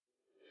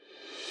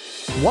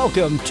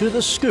Welcome to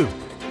The Scoop,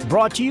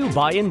 brought to you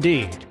by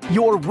Indeed,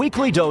 your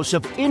weekly dose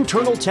of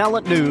internal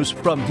talent news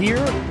from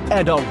here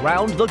and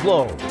around the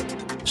globe.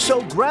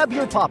 So grab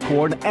your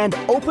popcorn and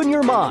open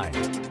your mind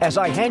as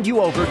I hand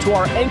you over to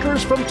our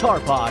anchors from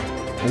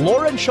Tarpod,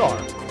 Lauren Sharp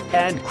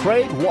and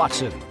Craig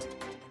Watson.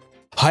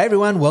 Hi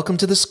everyone, welcome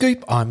to The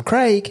Scoop. I'm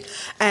Craig.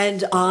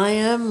 And I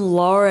am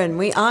Lauren.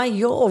 We are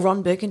your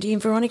Ron Burgundy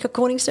and Veronica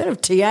Corningstone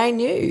of TA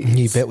News.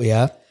 You bet we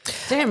are.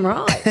 Damn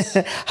right.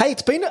 Hey,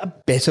 it's been a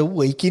better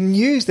week in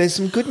news. There's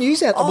some good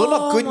news out there. Well,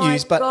 not good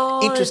news, but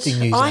interesting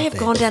news I have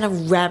gone down a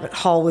rabbit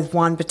hole with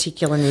one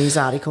particular news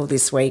article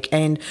this week,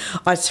 and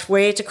I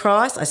swear to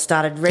Christ, I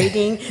started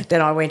reading,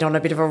 then I went on a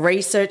bit of a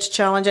research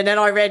challenge, and then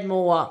I read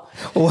more.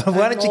 Well,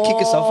 why don't you kick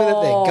us off with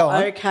it then? Go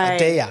on. Okay. I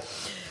dare you.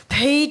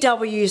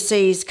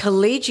 PwC's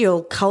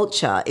collegial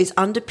culture is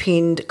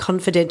underpinned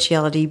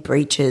confidentiality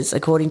breaches,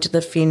 according to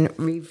the Fin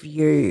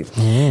Review.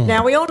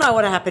 Now, we all know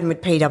what happened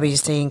with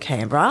PwC in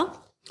Canberra.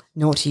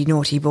 Naughty,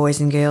 naughty boys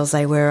and girls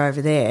they were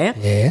over there.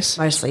 Yes.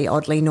 Mostly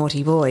oddly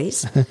naughty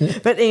boys.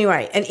 But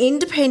anyway, an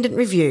independent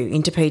review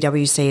into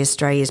PwC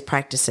Australia's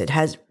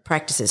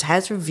practices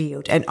has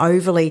revealed an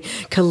overly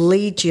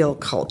collegial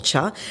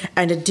culture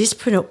and a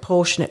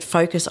disproportionate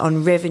focus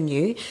on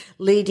revenue,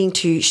 leading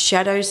to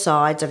shadow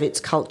sides of its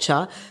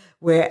culture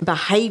where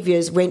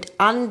behaviours went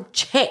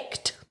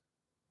unchecked.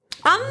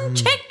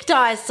 Unchecked,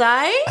 I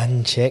say.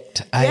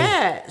 Unchecked.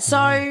 Yeah.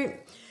 So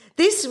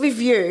this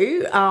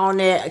review on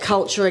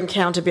culture and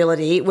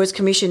accountability was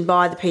commissioned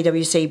by the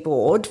PwC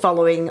board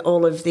following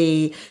all of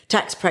the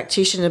tax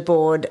practitioner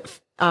board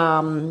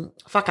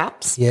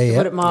fuck-ups, to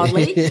put it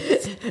mildly.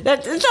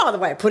 There's no other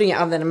way of putting it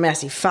other than a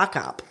massive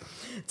fuck-up.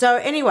 So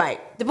anyway,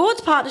 the board's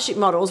partnership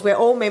models where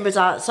all members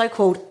are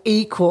so-called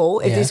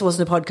equal, if this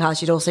wasn't a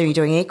podcast, you'd all see me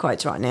doing air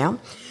quotes right now,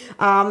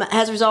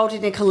 has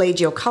resulted in a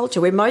collegial culture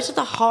where most of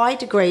the high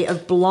degree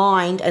of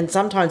blind and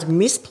sometimes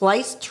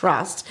misplaced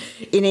trust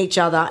in each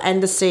other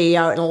and the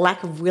CEO and a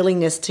lack of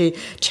willingness to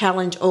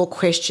challenge or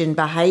question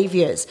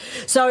behaviours.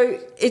 So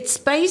it's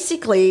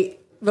basically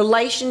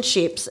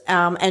relationships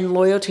and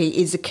loyalty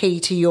is the key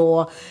to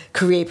your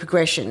career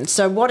progression.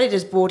 So what it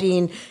has brought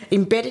in,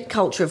 embedded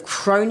culture of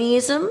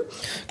cronyism.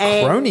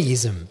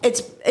 Cronyism?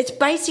 It's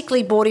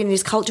basically brought in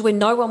this culture where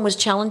no one was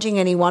challenging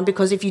anyone,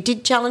 because if you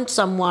did challenge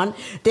someone,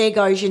 there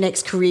goes your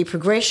next career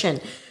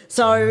progression.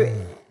 So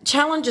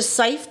challenger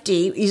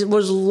safety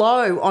was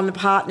low on the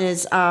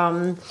partners'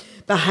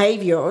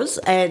 behaviours,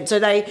 and so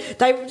they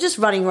were just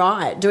running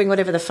riot, doing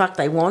whatever the fuck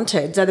they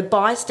wanted. So the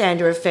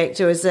bystander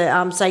effect was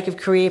the sake of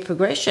career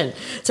progression.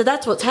 So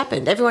that's what's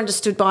happened. Everyone just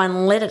stood by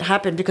and let it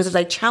happen, because if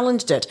they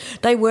challenged it,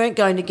 they weren't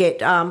going to get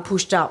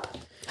pushed up.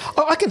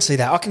 Oh, I can see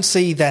that. I can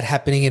see that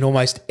happening in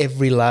almost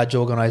every large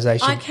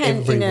organisation. I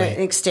can, everywhere. in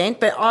an extent,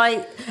 but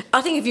I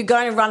think if you're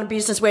going to run a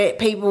business where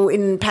people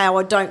in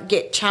power don't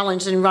get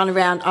challenged and run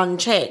around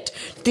unchecked,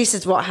 this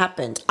is what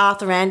happened.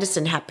 Arthur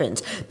Andersen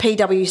happened.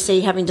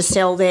 PwC having to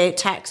sell their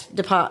tax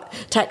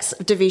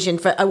division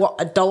for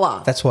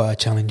 $1. That's why I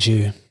challenge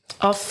you.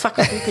 Oh, fuck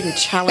off, you couldn't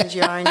challenge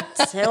your own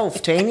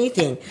self to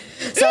anything.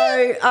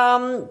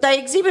 So they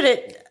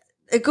exhibited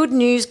a good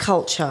news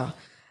culture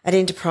at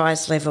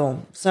enterprise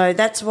level. So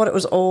that's what it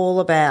was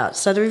all about.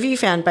 So the review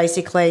found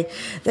basically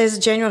there's a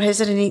general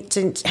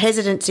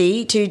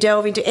hesitancy to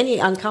delve into any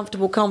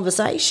uncomfortable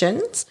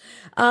conversations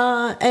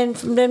and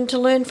from them to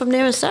learn from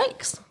their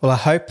mistakes. Well, I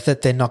hope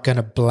that they're not going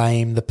to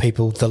blame the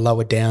people, the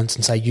lower downs,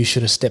 and say you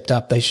should have stepped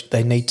up.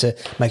 They need to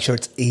make sure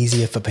it's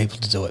easier for people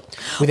to do it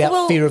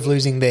without fear of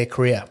losing their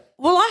career.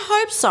 Well, I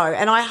hope so,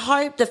 and I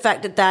hope the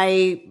fact that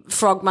they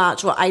frog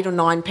marched 8 or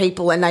 9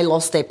 people and they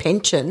lost their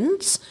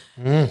pensions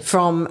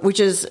from,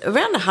 which is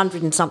around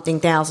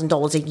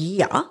 $100,000 a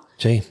year.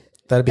 Gee,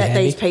 that'd be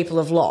handy. These people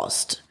have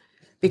lost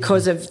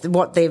because of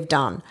what they've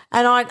done,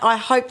 and I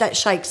hope that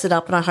shakes it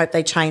up, and I hope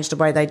they change the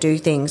way they do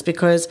things,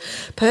 because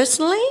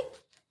personally,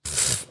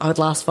 I'd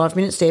last 5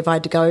 minutes there if I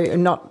had to go,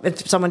 and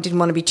if someone didn't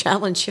want to be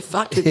challenged, you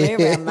fucked with me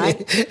around,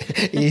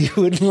 mate. You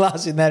wouldn't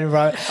last in that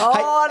environment.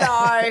 Oh,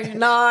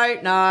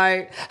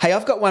 no. Hey,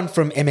 I've got one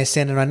from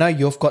MSN, and I know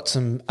you've got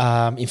some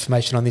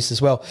information on this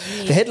as well.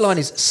 Yes. The headline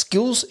is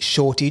Skills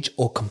Shortage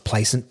or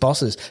Complacent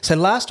Bosses. So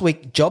last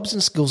week, Jobs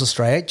and Skills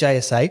Australia,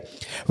 JSA,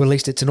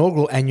 released its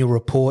inaugural annual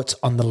reports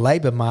on the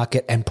labour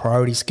market and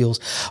priority skills.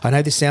 I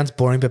know this sounds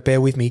boring, but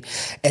bear with me.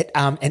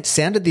 It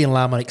sounded the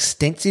alarm on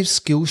extensive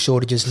skill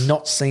shortages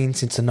not seen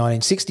since the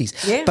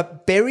 1960s. Yeah.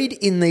 But buried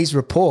in these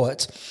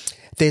reports,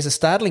 there's a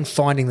startling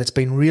finding that's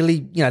been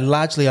really,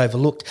 largely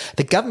overlooked.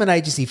 The government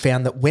agency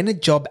found that when a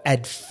job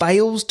ad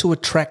fails to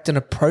attract an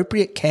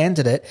appropriate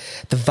candidate,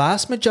 the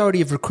vast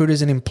majority of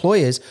recruiters and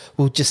employers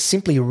will just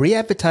simply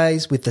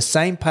re-advertise with the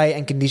same pay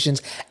and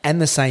conditions and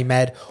the same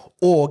ad,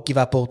 or give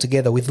up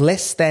altogether, with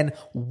less than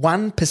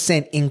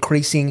 1%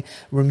 increasing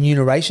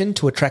remuneration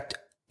to attract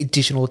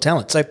additional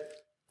talent. So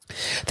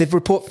the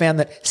report found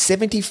that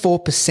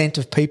 74%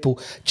 of people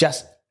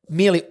just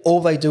merely all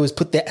they do is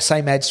put that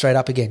same ad straight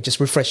up again, just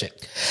refresh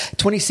it.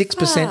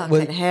 26%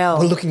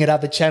 were looking at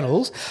other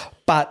channels,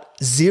 but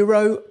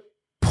 0%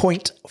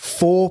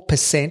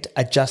 0.4%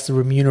 adjust the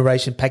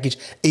remuneration package,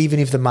 even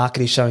if the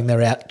market is showing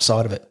they're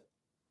outside of it.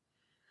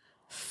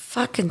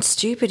 Fucking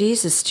stupid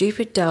is as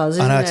stupid does,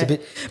 isn't I know, it? it's a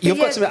bit... You've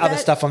got some other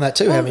stuff on that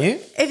too, haven't you?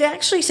 It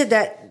actually said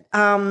that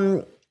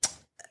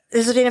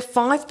there's been a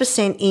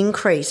 5%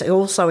 increase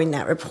also in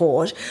that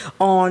report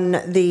on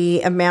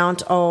the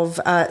amount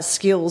of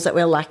skills that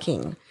we're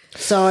lacking.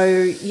 So,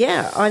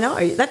 yeah, I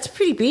know. That's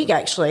pretty big,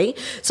 actually.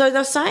 So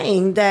they're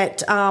saying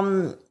that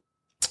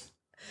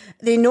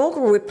the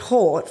inaugural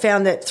report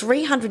found that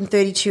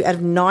 332 out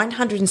of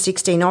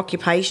 916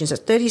 occupations,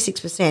 that's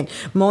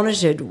 36%,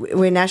 monitored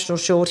where national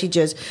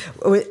shortages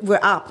were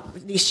up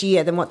this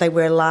year than what they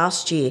were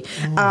last year.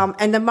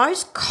 And the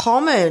most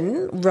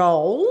common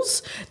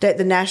roles that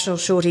the national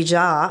shortage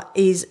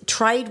is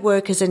trade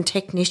workers and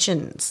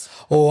technicians.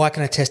 Oh, I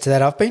can attest to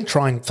that. I've been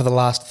trying for the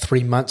last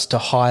 3 months to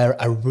hire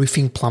a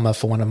roofing plumber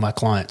for one of my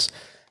clients,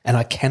 and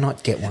I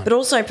cannot get one. But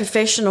also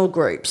professional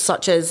groups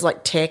such as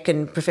like tech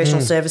and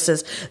professional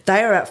services,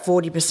 they are at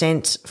 40%,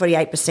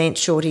 48%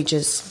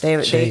 shortages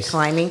they're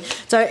claiming.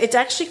 So it's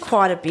actually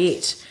quite a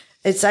bit.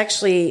 It's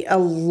actually a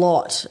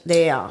lot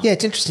there. Yeah,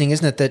 it's interesting,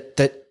 isn't it,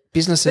 that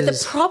businesses... But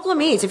the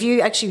problem is, if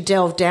you actually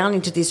delve down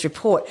into this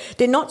report,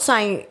 they're not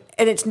saying...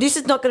 And this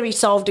is not going to be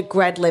solved at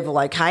grad level,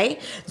 okay?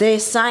 They're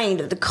saying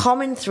that the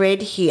common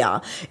thread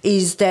here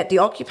is that the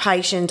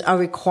occupations are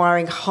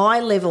requiring high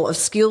level of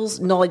skills,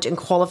 knowledge and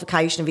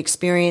qualification of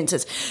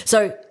experiences.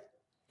 So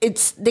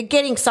they're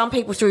getting some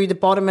people through the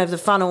bottom of the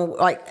funnel,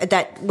 like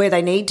that, where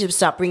they need to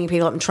start bringing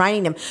people up and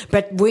training them.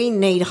 But we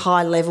need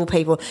high level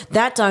people.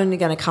 That's only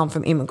going to come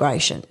from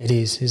immigration. It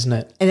is, isn't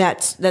it? And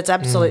that's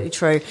absolutely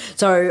true.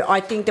 So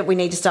I think that we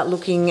need to start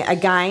looking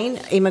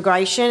again.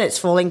 Immigration, it's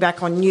falling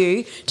back on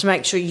you to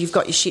make sure you've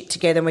got your shit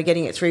together and we're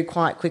getting it through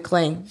quite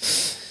quickly.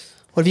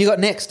 What have you got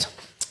next?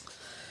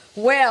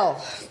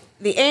 Well,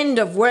 the end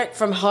of work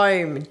from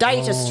home.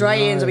 Date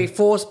Australians will be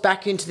forced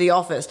back into the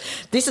office.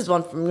 This is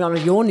one from one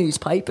of your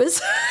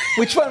newspapers.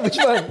 Which one?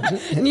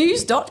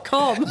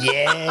 News.com.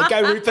 Yeah,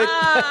 go Rupert.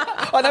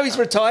 I know he's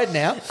retired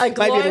now. A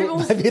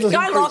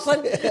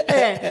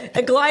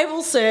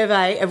global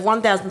survey of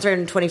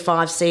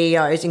 1,325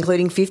 CEOs,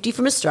 including 50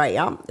 from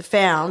Australia,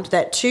 found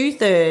that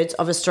 2/3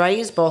 of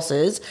Australia's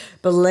bosses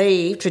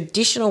believe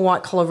traditional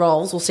white-collar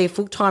roles will see a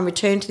full-time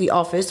return to the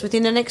office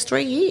within the next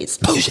 3 years.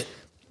 Bullshit.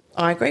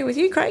 I agree with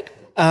you, Craig.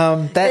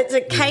 It's a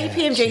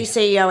KPMG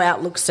CEO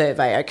Outlook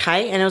survey,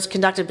 okay, and it was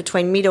conducted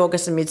between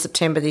mid-August and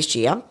mid-September this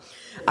year.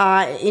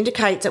 It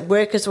indicates that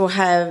workers will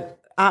have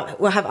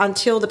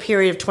until the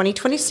period of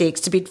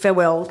 2026 to bid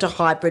farewell to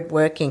hybrid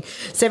working.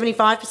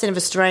 75% of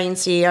Australian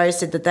CEOs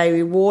said that they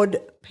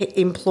reward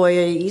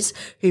employees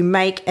who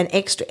make an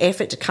extra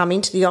effort to come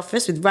into the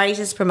office with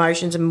raises,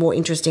 promotions and more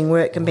interesting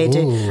work compared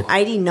to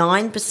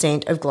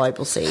 89% of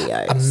global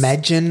CEOs.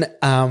 Imagine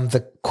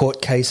the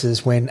court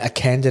cases when a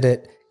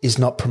candidate is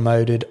not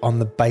promoted on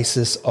the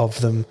basis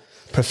of them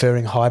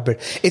preferring hybrid.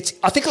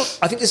 I think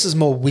this is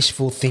more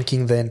wishful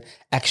thinking than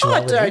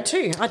actuality. I do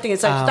too. I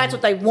think that's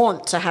what they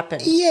want to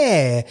happen.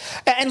 Yeah.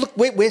 And look,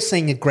 we're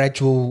seeing a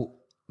gradual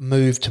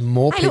move to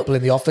more people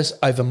in the office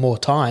over more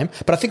time,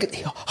 but I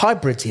think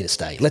hybrid's here to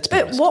stay. Let's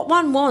be honest. But what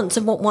one wants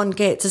and what one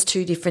gets is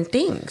two different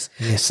things.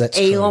 Yes, that's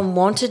Elon true. Elon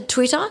wanted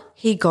Twitter.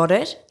 He got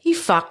it. He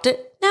fucked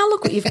it. Now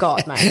look what you've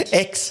got, mate.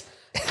 X.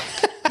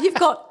 You've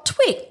got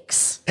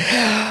Twix.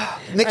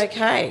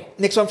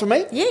 Next one from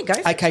me? Yeah, go for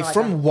it. Okay,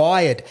 from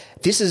Wired.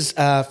 This is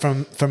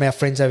from our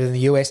friends over in the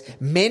US.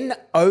 Men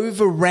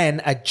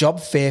overran a job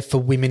fair for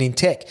women in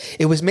tech.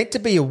 It was meant to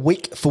be a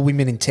week for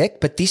women in tech,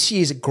 but this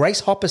year's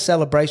Grace Hopper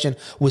celebration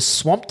was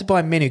swamped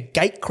by men who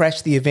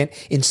gate-crashed the event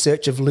in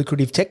search of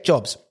lucrative tech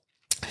jobs.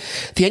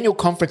 The annual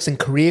conference and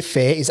career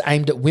fair is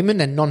aimed at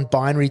women and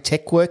non-binary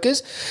tech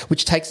workers,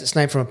 which takes its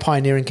name from a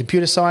pioneer in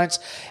computer science.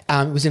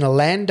 It was in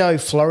Orlando,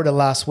 Florida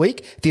last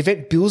week. The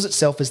event bills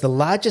itself as the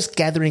largest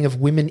gathering of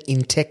women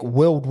in tech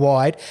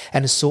worldwide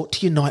and has sought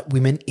to unite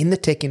women in the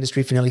tech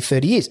industry for nearly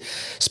 30 years.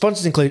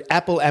 Sponsors include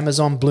Apple,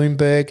 Amazon,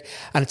 Bloomberg,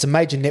 and it's a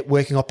major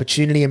networking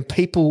opportunity, and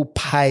people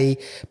pay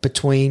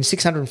between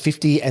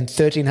 $650 and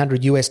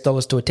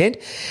 $1,300 to attend.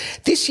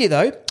 This year,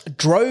 though,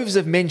 droves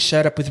of men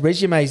showed up with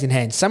resumes in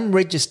hand. Some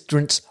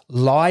registrants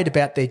lied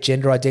about their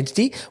gender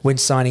identity when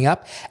signing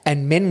up,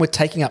 and men were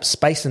taking up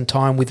space and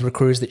time with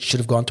recruiters that should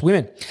have gone to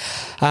women.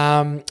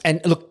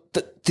 And look,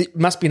 it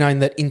must be known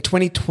that in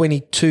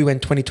 2022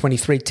 and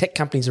 2023, tech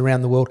companies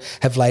around the world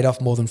have laid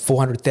off more than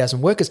 400,000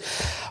 workers.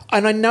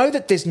 And I know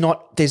that there's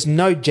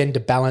no gender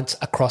balance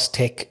across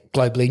tech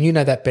globally, and you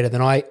know that better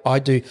than I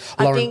do,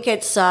 Lauren. I think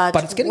it's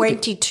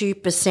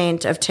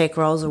 22% of tech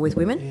roles are with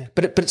women. Yeah.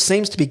 But it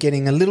seems to be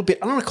getting a little bit,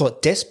 I don't want to call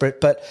it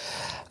desperate, but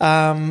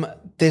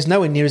there's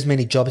nowhere near as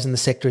many jobs in the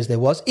sector as there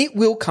was. It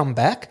will come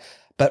back.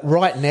 But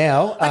right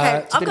now,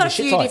 it's I've got a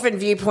few different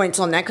viewpoints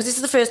on that because this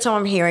is the first time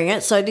I'm hearing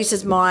it. So this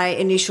is my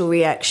initial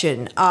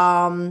reaction.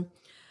 I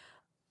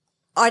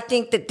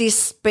think that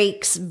this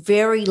speaks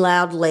very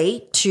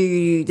loudly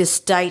to the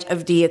state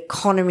of the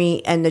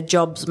economy and the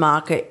jobs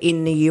market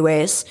in the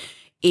US.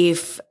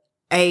 If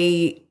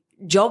a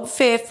job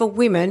fair for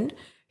women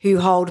who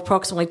hold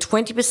approximately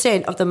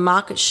 20% of the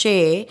market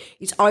share,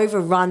 is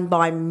overrun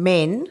by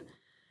men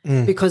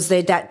because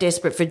they're that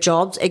desperate for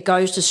jobs. It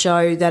goes to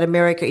show that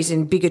America is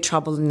in bigger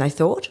trouble than they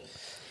thought,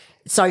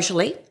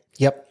 socially.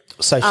 Yep.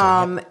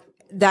 Socially. Yep.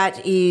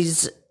 That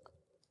is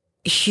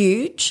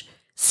huge.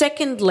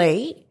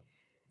 Secondly,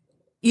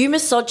 you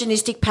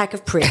misogynistic pack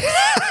of pricks.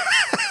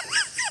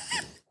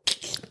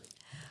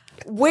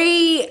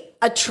 We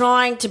are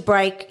trying to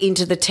break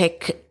into the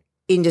tech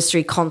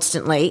industry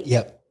constantly.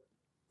 Yep.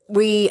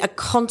 We are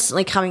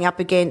constantly coming up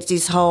against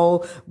this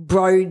whole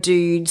bro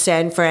dude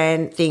San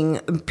Fran thing,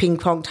 ping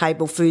pong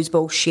table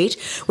foosball shit.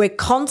 We're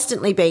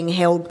constantly being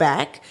held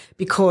back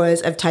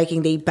because of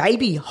taking the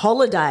baby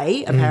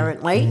holiday,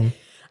 apparently.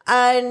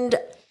 And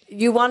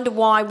you wonder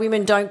why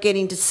women don't get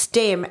into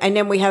STEM. And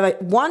then we have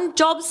one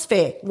jobs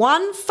fair,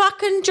 one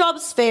fucking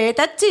jobs fair.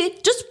 That's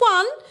it, just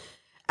one.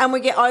 And we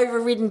get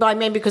overridden by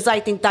men because they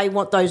think they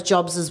want those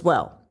jobs as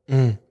well.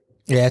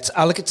 Yeah, it's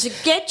to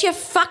get your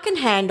fucking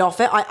hand off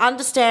it. I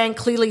understand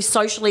clearly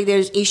socially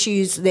there's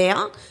issues there,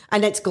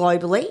 and it's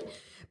globally.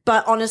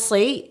 But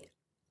honestly,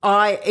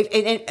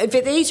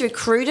 if these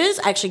recruiters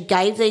actually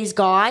gave these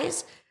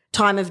guys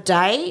time of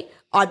day,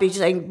 I'd be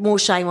saying more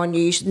shame on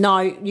you. No,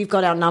 you've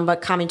got our number.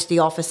 Come into the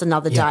office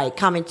another day.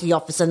 Come into the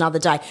office another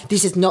day.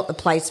 This is not the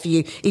place for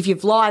you. If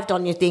you've lived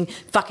on your thing,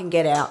 fucking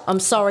get out. I'm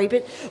sorry,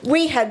 but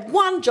we had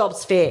one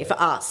jobs fair for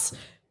us.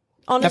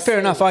 Honestly. Now, fair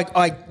enough.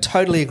 I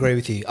totally agree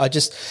with you. I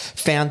just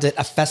found it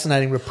a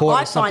fascinating report.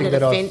 I find it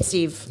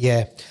offensive.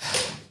 Yeah.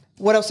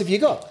 What else have you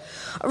got?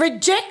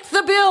 Reject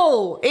the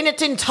bill in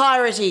its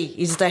entirety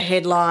is the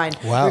headline.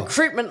 Wow.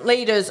 Recruitment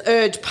leaders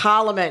urge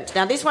Parliament.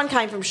 Now, this one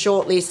came from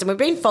Shortlist, and we've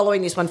been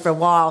following this one for a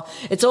while.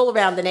 It's all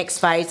around the next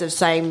phase of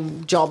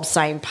same job,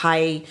 same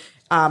pay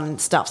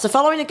stuff. So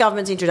following the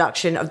government's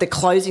introduction of the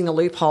Closing the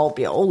Loophole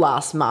bill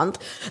last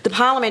month, the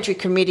Parliamentary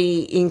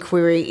Committee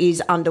inquiry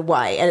is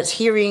underway, and its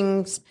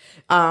hearings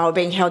are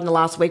being held in the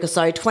last week or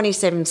so.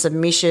 27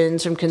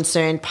 submissions from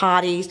concerned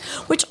parties,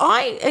 which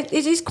it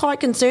is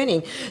quite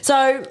concerning.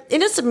 So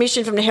in a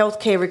submission from the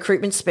healthcare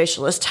recruitment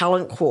specialist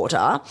Talent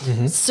Quarter,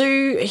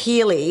 Sue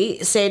Healy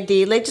said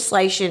the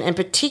legislation, and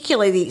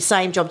particularly the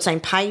same job, same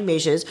pay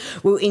measures,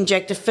 will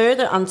inject a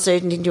further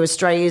uncertainty into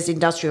Australia's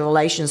industrial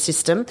relations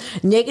system,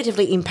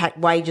 negatively impact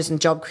wages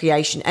and job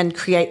creation, and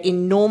create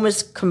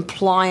enormous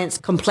compliance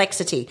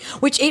complexity,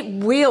 which it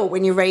will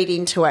when you read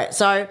into it.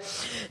 So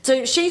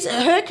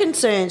her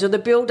concerns, or the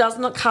bill does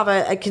not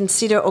cover,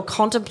 consider or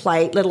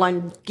contemplate, let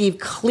alone give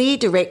clear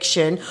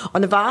direction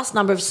on a vast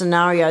number of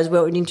scenarios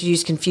where it would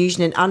introduce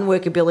confusion and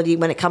unworkability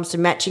when it comes to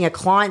matching a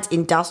client's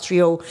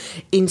industrial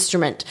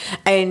instrument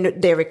and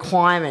their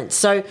requirements.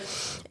 So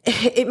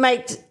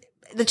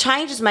the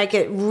changes make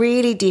it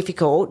really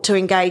difficult to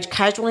engage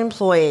casual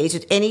employees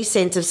with any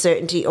sense of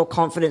certainty or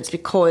confidence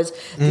because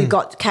you've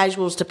got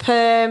casuals to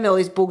perm, all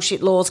these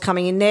bullshit laws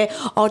coming in there.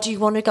 Oh, do you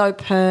want to go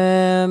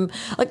perm?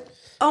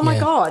 Oh, my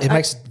God. It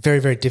makes it very,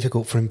 very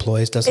difficult for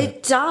employers, doesn't it?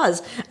 It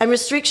does. And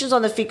restrictions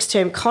on the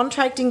fixed-term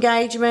contract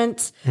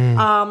engagements.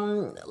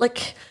 I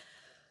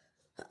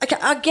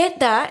get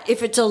that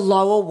if it's a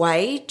lower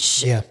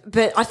wage,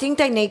 but I think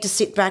they need to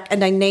sit back and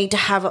they need to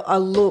have a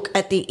look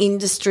at the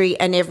industry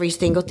and every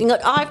single thing.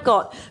 Like, I've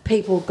got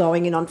people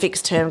going in on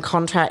fixed-term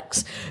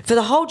contracts for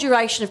the whole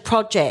duration of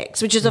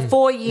projects, which is a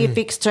 4-year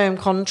fixed-term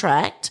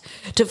contract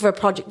for a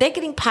project. They're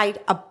getting paid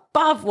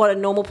above what a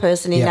normal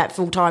person in that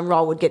full-time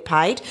role would get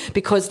paid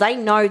because they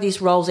know this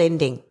role's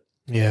ending.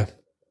 Yeah.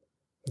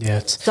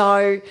 Yeah.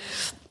 So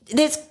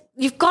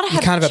you've got to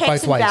have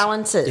checks and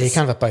balances. Yeah, you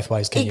can't have it both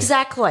ways, can you?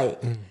 Exactly.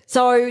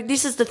 So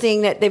this is the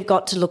thing that they've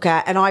got to look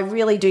at, and I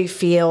really do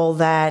feel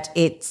that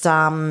it's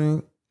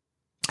it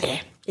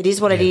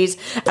is what it is,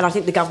 and I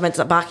think the government's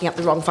barking up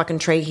the wrong fucking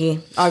tree here.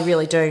 I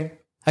really do.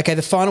 Okay,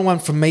 the final one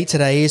from me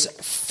today is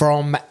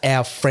from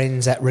our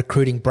friends at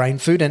Recruiting Brain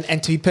Food. And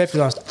to be perfectly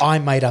honest, I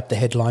made up the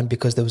headline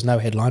because there was no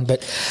headline.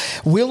 But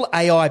will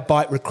AI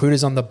bite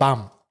recruiters on the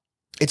bum?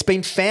 It's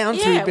been found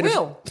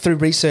through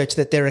research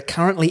that there are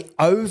currently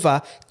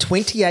over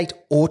 28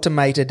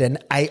 automated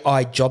and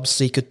AI job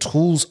seeker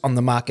tools on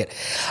the market,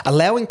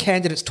 allowing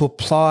candidates to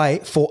apply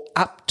for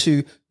up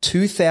to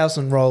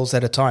 2,000 roles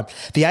at a time.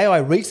 The AI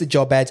reads the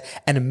job ads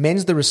and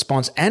amends the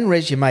response and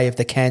resume of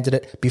the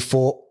candidate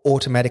before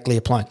automatically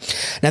applying.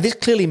 Now, this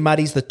clearly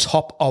muddies the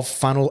top of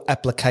funnel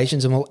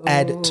applications and will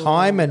add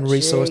time and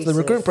resource to the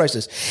recruitment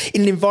process.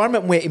 In an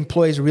environment where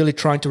employers are really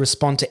trying to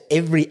respond to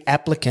every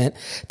applicant,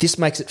 this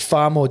makes it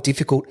far more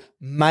difficult,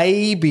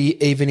 maybe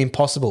even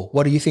impossible.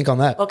 What do you think on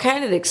that? Well,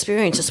 candidate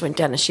experience just went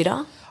down a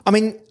shitter. I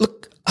mean,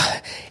 look,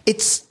 I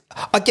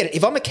get it.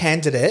 If I'm a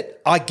candidate,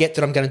 I get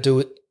that I'm going to do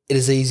it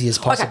as easy as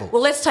possible. Okay,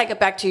 well, let's take it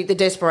back to the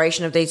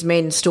desperation of these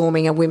men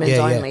storming a women's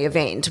only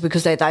event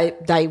because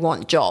they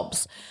want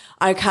jobs.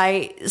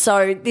 Okay,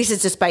 so this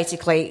is just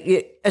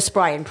basically a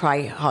spray and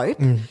pray hope.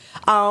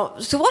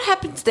 So what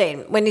happens then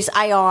when this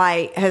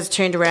AI has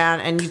turned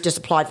around and you've just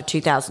applied for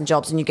 2,000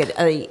 jobs and you get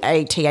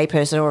a TA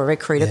person or a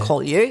recruiter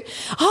call you?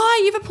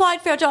 Hi, you've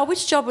applied for our job.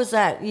 Which job was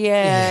that?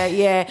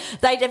 Yeah.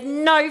 They'd have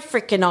no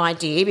freaking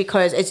idea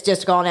because it's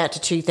just gone out to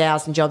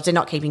 2,000 jobs. They're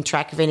not keeping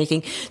track of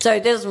anything. So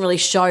it doesn't really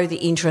show the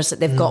interest that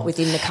they've got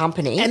within the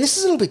company. And this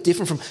is a little bit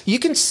different from, you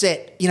can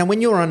set,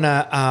 when you're on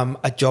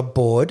a job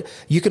board,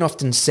 you can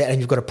often set, and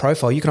you've got a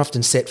profile, you can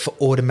often set for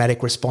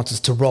automatic responses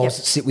to roles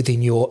that sit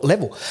within your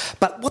level.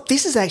 But what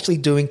this is actually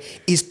doing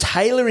is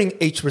tailoring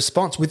each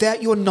response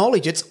without your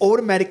knowledge. It's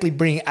automatically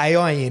bringing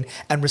AI in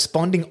and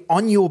responding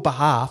on your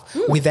behalf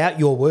without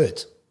your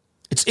words.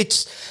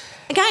 It's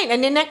Again,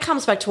 and then that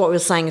comes back to what we were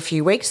saying a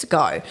few weeks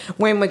ago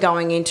when we're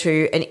going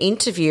into an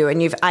interview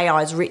and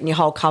AI's written your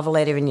whole cover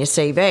letter in your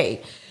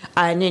CV,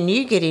 and then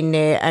you get in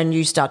there and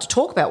you start to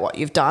talk about what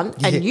you've done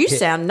and you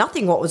sound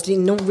nothing what was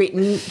in the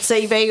written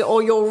CV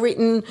or your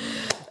written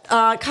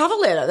cover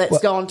letter that's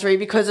gone through,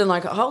 because I'm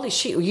like, holy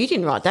shit, well, you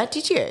didn't write that,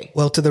 did you?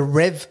 Well, to the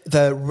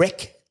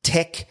rec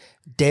tech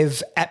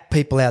dev app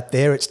people out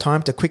there, it's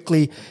time to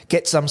quickly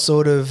get some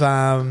sort of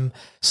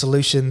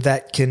solution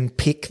that can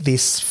pick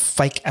this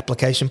fake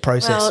application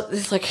process. Well,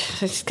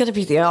 it's going to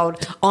be the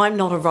old, I'm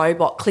not a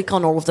robot, click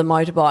on all of the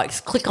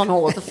motorbikes, click on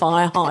all of the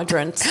fire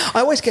hydrants.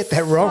 I always get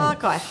that wrong.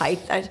 Fuck, I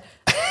hate that.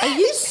 Are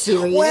you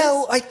serious?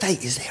 Well, I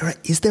think, is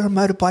there a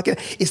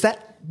motorbike? Is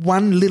that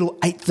one little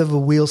eighth of a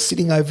wheel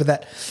sitting over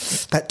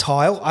that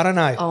tile? I don't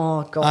know.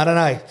 Oh, God. I don't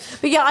know.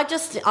 But, yeah,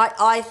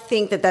 I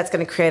think that's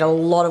going to create a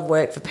lot of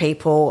work for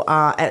people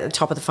at the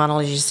top of the funnel,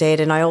 as you said,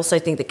 and I also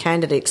think the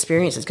candidate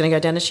experience is going to go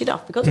down the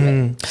shitter because of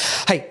it.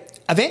 Hey,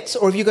 events,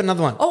 or have you got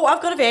another one? Oh,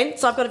 I've got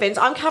events.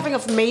 I'm covering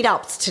off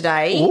meetups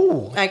today.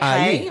 Ooh.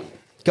 Okay. Yeah.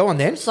 Go on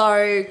then.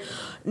 So,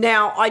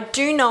 now I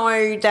do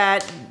know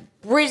that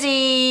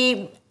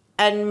Brizzy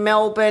and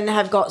Melbourne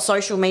have got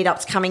social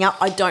meetups coming up.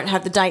 I don't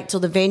have the dates or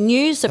the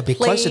venues, so a bit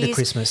closer to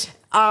Christmas.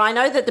 I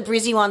know that the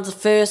Brizzy one's the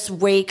first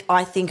week,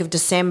 I think, of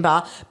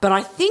December, but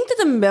I think that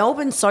the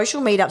Melbourne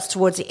social meetup's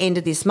towards the end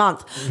of this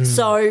month.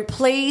 So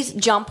please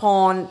jump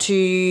on to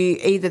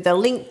either the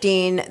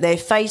LinkedIn, their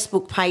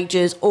Facebook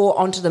pages, or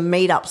onto the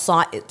meetup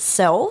site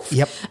itself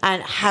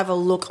and have a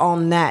look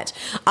on that.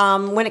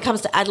 When it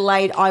comes to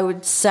Adelaide, I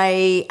would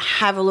say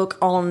have a look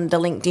on the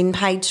LinkedIn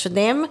page for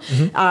them.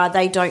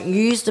 They don't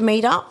use the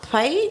meetup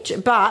page,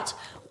 but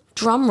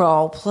drum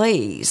roll,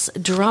 please,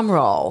 drum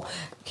roll.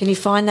 Can you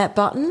find that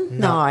button?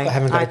 No. I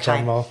haven't got a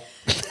drum roll.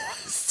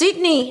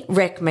 Sydney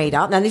Rec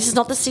Meetup. Now, this is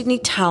not the Sydney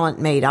Talent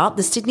Meetup.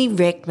 The Sydney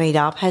Rec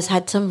Meetup has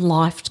had some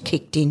life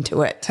kicked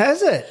into it.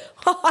 Has it?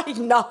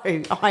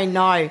 I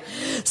know.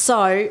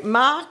 So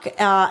Mark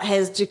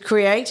has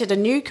created a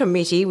new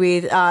committee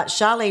with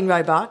Charlene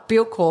Roebuck,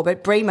 Bill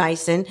Corbett, Bree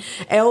Mason,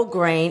 Elle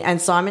Green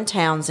and Simon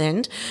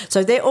Townsend.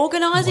 So they're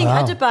organising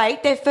a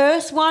debate, their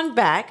first one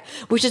back,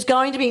 which is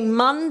going to be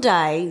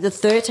Monday, the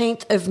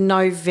 13th of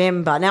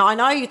November. Now, I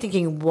know you're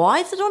thinking, why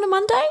is it on a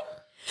Monday?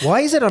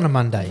 Why is it on a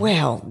Monday?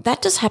 Well,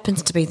 that just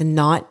happens to be the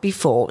night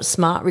before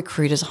Smart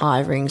Recruiters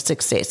Hiring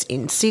Success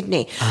in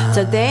Sydney.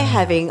 So they're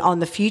having, on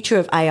the future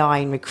of AI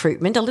in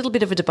recruitment, a little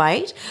bit of a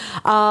debate.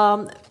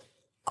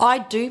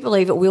 I do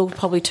believe it will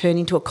probably turn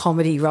into a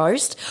comedy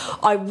roast.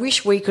 I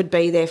wish we could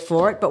be there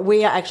for it, but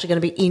we are actually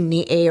going to be in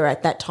the air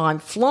at that time,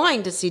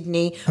 flying to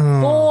Sydney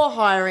for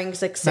Hiring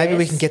Success. Maybe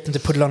we can get them to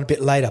put it on a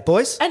bit later,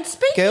 boys. And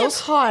speaking of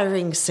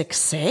Hiring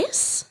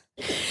Success...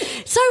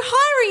 So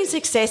Hiring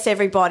Success,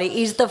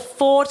 everybody, is the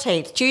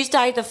 14th,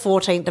 Tuesday the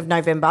 14th of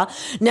November.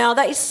 Now,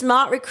 that is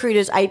Smart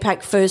Recruiters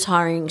APAC First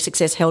Hiring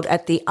Success held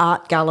at the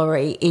Art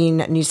Gallery in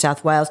New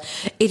South Wales.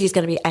 It is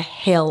going to be a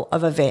hell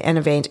of an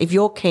event. If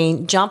you're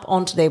keen, jump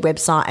onto their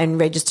website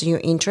and register your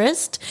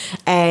interest,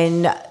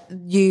 and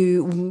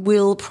you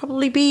will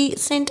probably be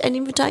sent an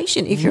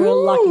invitation if you're a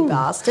lucky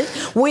bastard.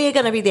 We're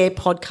going to be there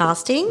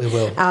podcasting. We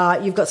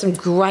will. You've got some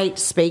great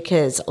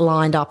speakers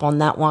lined up on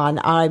that one.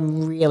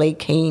 I'm really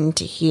keen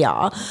to hear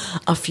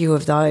a few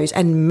of those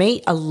and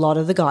meet a lot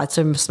of the guys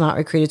from Smart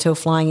Recruiters who are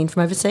flying in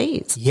from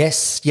overseas.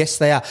 Yes,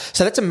 they are.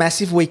 So that's a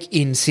massive week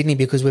in Sydney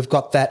because we've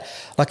got that,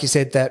 like you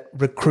said, that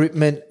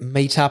recruitment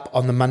meetup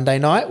on the Monday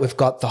night. We've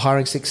got the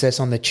Hiring Success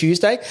on the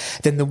Tuesday.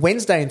 Then the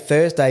Wednesday and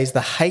Thursday is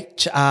the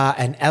HR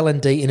and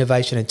L&D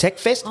Innovation and Tech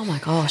Fest. Oh, my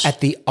gosh. At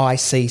the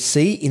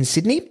ICC in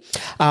Sydney.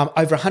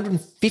 Over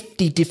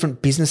 150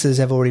 different businesses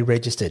have already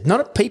registered.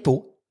 Not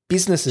people,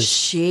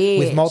 businesses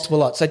with multiple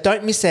lots. So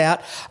don't miss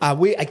out.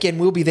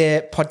 We'll be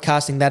there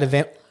podcasting that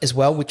event as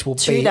well, which will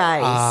 2 be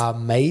days.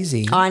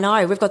 Amazing. I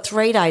know. We've got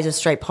 3 days of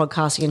straight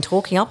podcasting and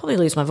talking. I'll probably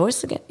lose my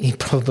voice again. You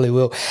probably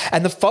will.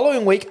 And the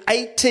following week,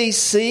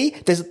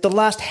 ATC, there's the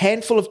last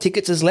handful of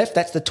tickets is left.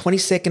 That's the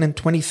 22nd and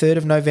 23rd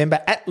of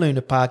November at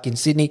Luna Park in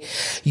Sydney.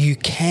 You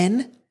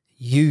can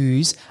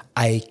use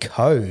a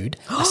code,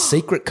 a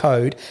secret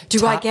code.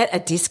 Do I get a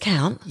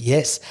discount?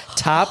 Yes.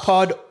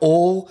 TARPOD,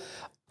 all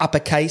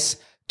uppercase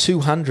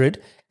 200,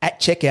 at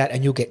checkout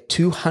and you'll get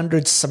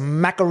 200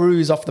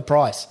 smackaroos off the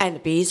price. And the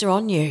beers are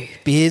on you.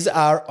 Beers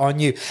are on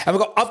you. And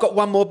I've got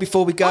one more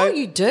before we go. Oh,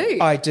 you do?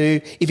 I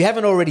do. If you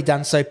haven't already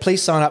done so,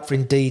 please sign up for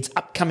Indeed's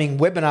upcoming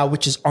webinar,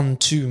 which is on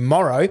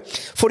tomorrow.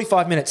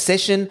 45-minute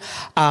session.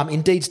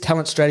 Indeed's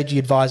talent strategy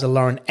advisor,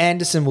 Lauren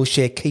Anderson, will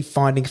share key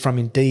findings from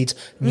Indeed's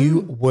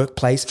new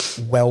workplace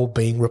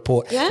wellbeing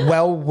report. Yeah.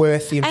 Well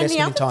worth the investment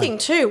in And the time. other thing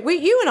too,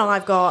 you and I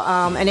have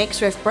got an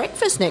XREF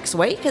breakfast next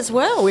week as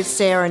well with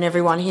Sarah and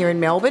everyone here in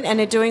Melbourne, and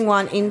they're doing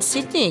one in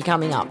Sydney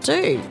coming up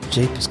too.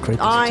 Jeepers creepers.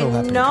 I It's all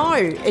happening. know.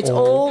 It's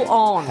all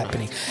on.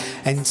 Happening.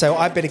 And so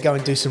I better go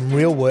and do some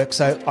real work.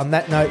 So on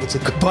that note, it's a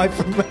goodbye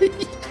from me.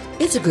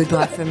 It's a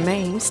goodbye from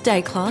me.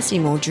 Stay classy,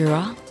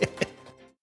 Mildura.